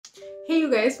Hey you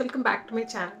guys, welcome back to my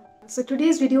channel. So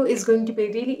today's video is going to be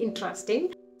really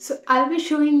interesting. So I'll be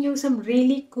showing you some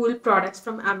really cool products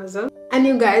from Amazon and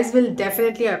you guys will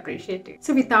definitely appreciate it.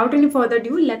 So without any further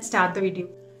ado, let's start the video.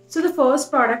 So the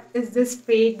first product is this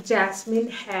fake Jasmine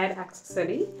hair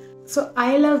accessory. So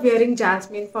I love wearing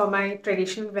jasmine for my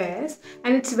traditional wears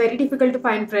and it's very difficult to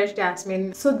find fresh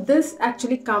jasmine. So this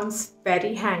actually comes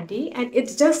very handy and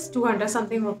it's just 200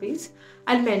 something rupees.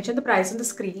 I'll mention the price on the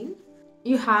screen.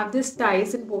 You have this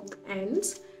ties in both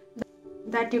ends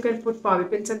that you can put bobby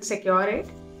pins and secure it.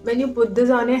 When you put this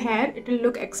on your hair, it will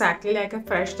look exactly like a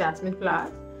fresh jasmine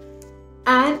flower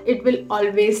and it will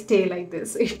always stay like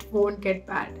this. It won't get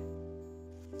bad.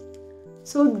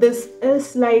 So this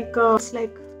is like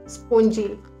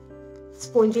spongy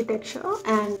texture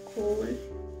and cool.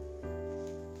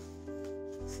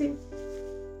 See,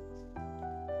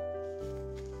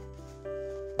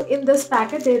 in this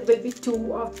packet there will be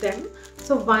two of them.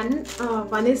 So one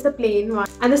is the plain one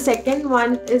and the second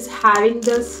one is having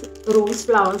this rose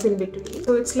flowers in between.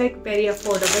 So it's like very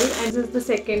affordable and this is the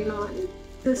second one.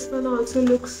 This one also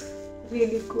looks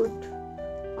really good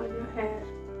on your hair.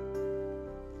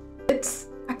 It's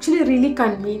actually really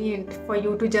convenient for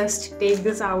you to just take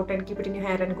this out and keep it in your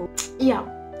hair and go. Yeah,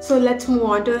 so let's move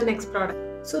on to the next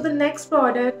product. So the next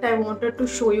product I wanted to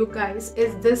show you guys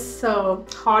is this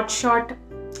Hot Shot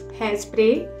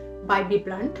hairspray by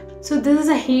BBLUNT. So this is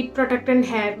a heat protectant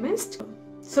hair mist.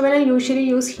 So when I usually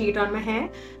use heat on my hair,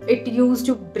 it used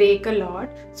to break a lot.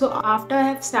 So after I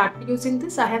have started using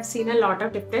this, I have seen a lot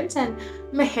of difference and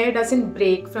my hair doesn't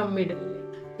break from middle.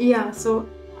 Yeah, so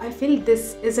I feel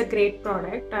this is a great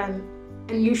product and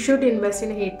you should invest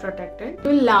in a heat protectant. It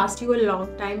will last you a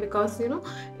long time because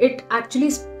it actually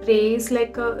sprays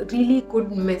like a really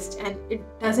good mist and it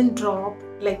doesn't drop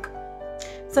like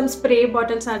some spray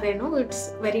bottles are there.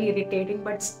 It's very irritating,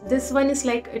 but this one is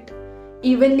like it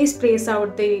evenly sprays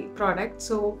out the product,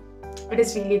 so it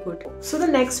is really good. So the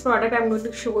next product I'm going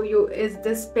to show you is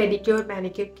this Pedicure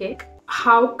Manicure Cake.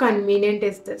 How convenient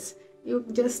is this? You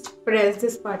just press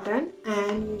this button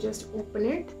and you just open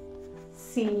it.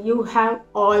 See, you have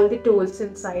all the tools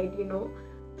inside.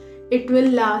 It will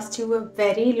last you a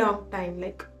very long time.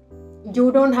 Like, you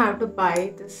don't have to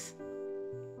buy this.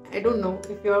 I don't know,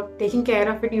 if you're taking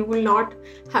care of it, you will not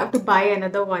have to buy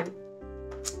another one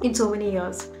in so many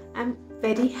years. I'm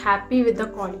very happy with the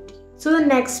quality. So the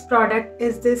next product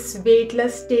is this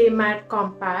Weightless Stay Matte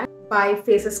Compact by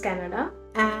Faces Canada,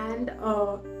 and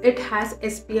it has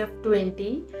SPF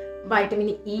 20,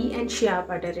 vitamin E and shea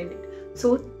butter in it.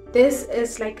 So this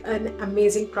is like an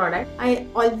amazing product. I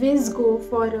always go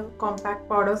for compact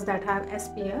powders that have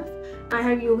SPF. I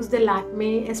have used the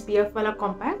Lakme SPF wala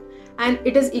compact and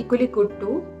it is equally good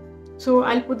too. So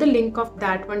I'll put the link of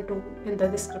that one too in the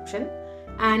description.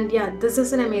 And yeah, this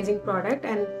is an amazing product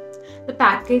and the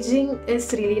packaging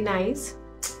is really nice.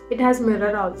 It has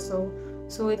mirror also,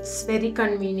 so it's very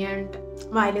convenient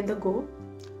while in the go.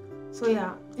 So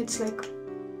yeah, it's like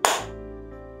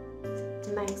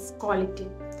nice quality.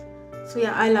 So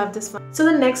yeah, I love this one. So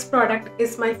the next product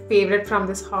is my favorite from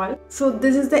this haul. So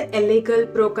this is the L.A.Girl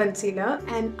Pro Concealer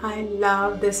and I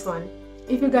love this one.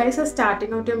 If you guys are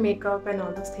starting out your makeup and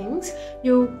all those things,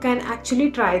 you can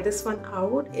actually try this one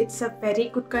out. It's a very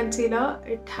good concealer.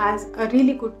 It has a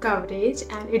really good coverage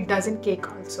and it doesn't cake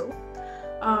also.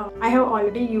 I have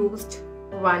already used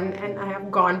one and I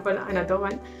have gone for another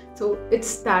one. So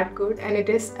it's that good and it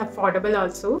is affordable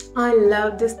also. I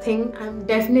love this thing. I'm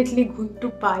definitely going to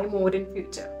buy more in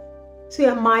future. So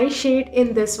yeah, my shade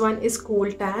in this one is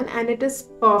Cool Tan and it is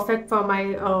perfect for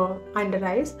my under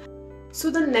eyes. So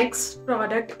the next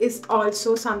product is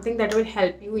also something that will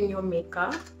help you in your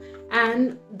makeup,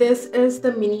 and this is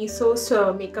the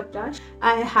Miniso makeup brush.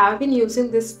 I have been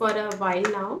using this for a while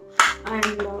now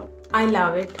and I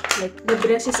love it. Like, the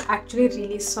brush is actually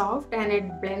really soft and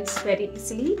it blends very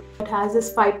easily. It has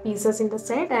this 5 pieces in the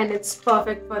set and it's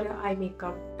perfect for your eye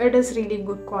makeup. It is really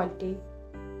good quality.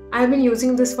 I've been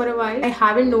using this for a while. I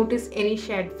haven't noticed any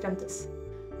shade from this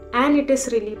and it is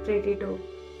really pretty too.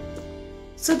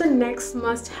 So the next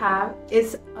must have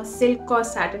is a silk or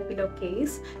satin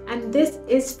pillowcase and this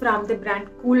is from the brand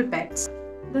Coolbeds.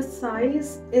 The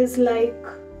size is like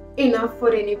enough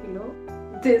for any pillow.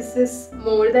 This is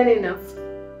more than enough.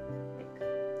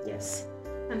 Yes,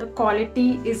 and the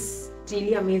quality is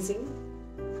really amazing.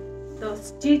 The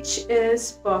stitch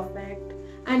is perfect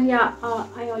and yeah,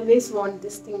 I always want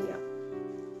this thing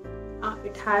here.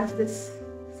 It has this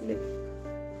slip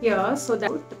here so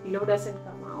that the pillow doesn't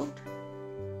come out.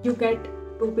 You get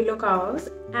 2 pillow covers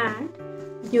and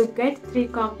you get 3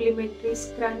 complimentary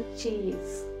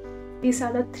scrunchies. These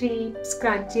are the 3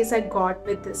 scrunchies I got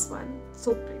with this one.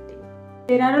 So pretty.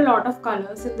 There are a lot of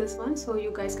colors in this one, so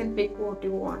you guys can pick what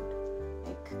you want.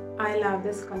 Like, I love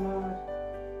this color.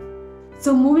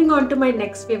 So moving on to my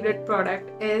next favorite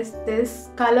product is this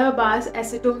Colorbar's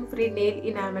acetone free nail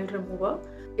enamel remover.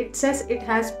 It says it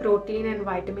has protein and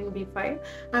vitamin B5.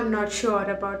 I'm not sure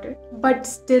about it, but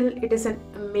still it is an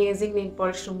amazing nail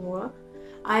polish remover.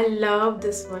 I love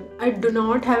this one. I do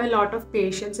not have a lot of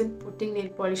patience in putting nail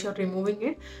polish or removing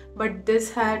it, but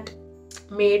this had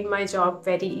made my job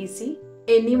very easy.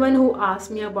 Anyone who asks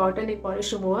me about a nail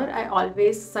polish remover, I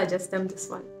always suggest them this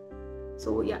one.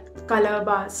 So yeah,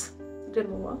 Colorbar's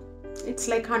remover. It's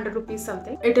like 100 rupees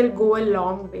something. It'll go a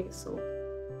long way.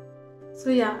 So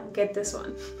yeah, get this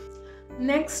one.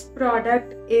 Next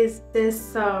product is this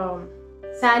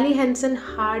Sally Hansen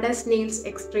Hard as Nails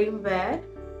Extreme Wear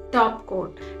top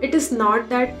coat. It is not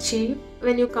that cheap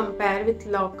when you compare with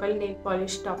local nail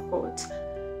polish top coats,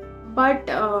 but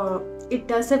it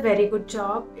does a very good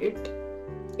job.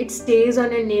 It stays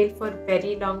on a nail for a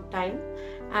very long time,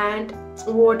 and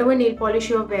whatever nail polish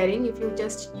you are wearing, if you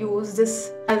just use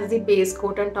this as the base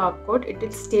coat and top coat, it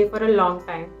will stay for a long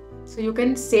time. So you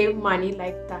can save money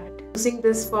like that. Using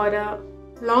this for a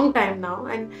long time now,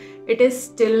 and it is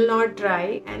still not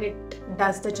dry, and it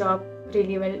does the job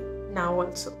really well now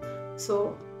also.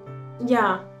 So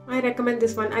yeah, I recommend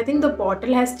this one. I think the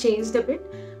bottle has changed a bit,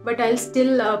 but I'll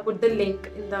still put the link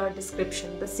in the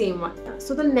description, the same one.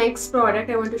 So the next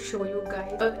product I want to show you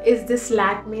guys is this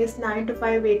Lakme's 9 to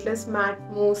 5 Weightless Matte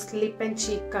Mousse Lip and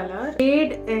Cheek Color.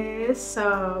 Shade is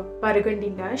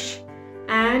Burgundy Lush,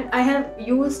 and I have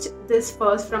used this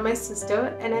first from my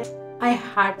sister, and I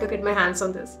had to get my hands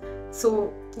on this.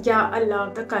 So yeah, I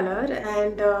love the color,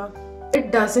 and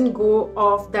it doesn't go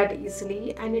off that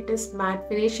easily, and it is matte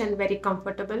finish and very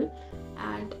comfortable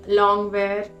and long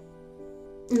wear.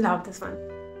 Love this one.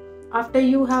 After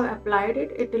you have applied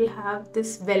it, it will have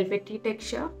this velvety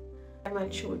texture. And I'll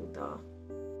show you the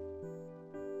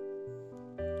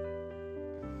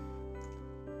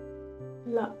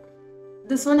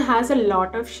this one has a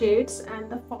lot of shades, and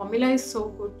the formula is so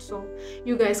good, so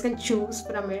you guys can choose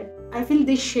from it. I feel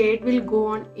this shade will go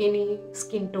on any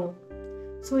skin tone.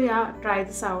 So yeah, try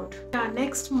this out.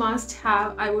 Next must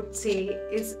have, I would say,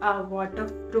 is a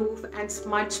waterproof and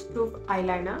smudge proof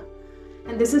eyeliner.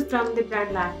 And this is from the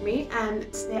brand Lakme, and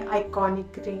it's the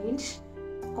Eyeconic range.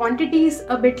 Quantity is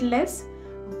a bit less,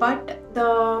 but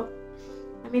the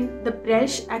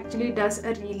brush actually does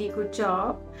a really good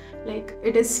job. Like,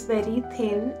 it is very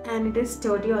thin and it is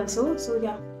sturdy also. So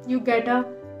yeah, you get a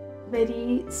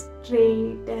very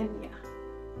straight, and yeah,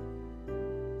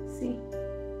 see,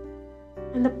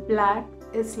 and the black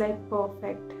is like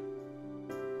perfect.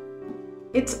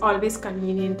 It's always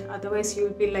convenient, otherwise you'll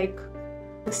be like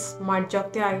the smudge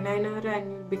of the eyeliner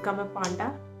and you become a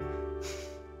panda.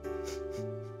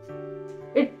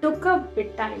 It took a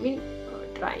bit time in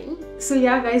trying. So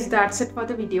yeah guys, that's it for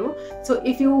the video. So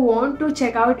if you want to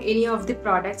check out any of the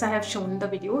products I have shown in the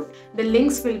video, the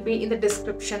links will be in the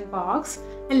description box,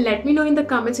 and let me know in the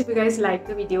comments if you guys like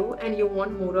the video and you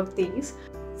want more of these.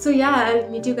 So yeah, I'll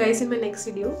meet you guys in my next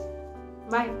video.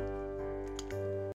 Bye.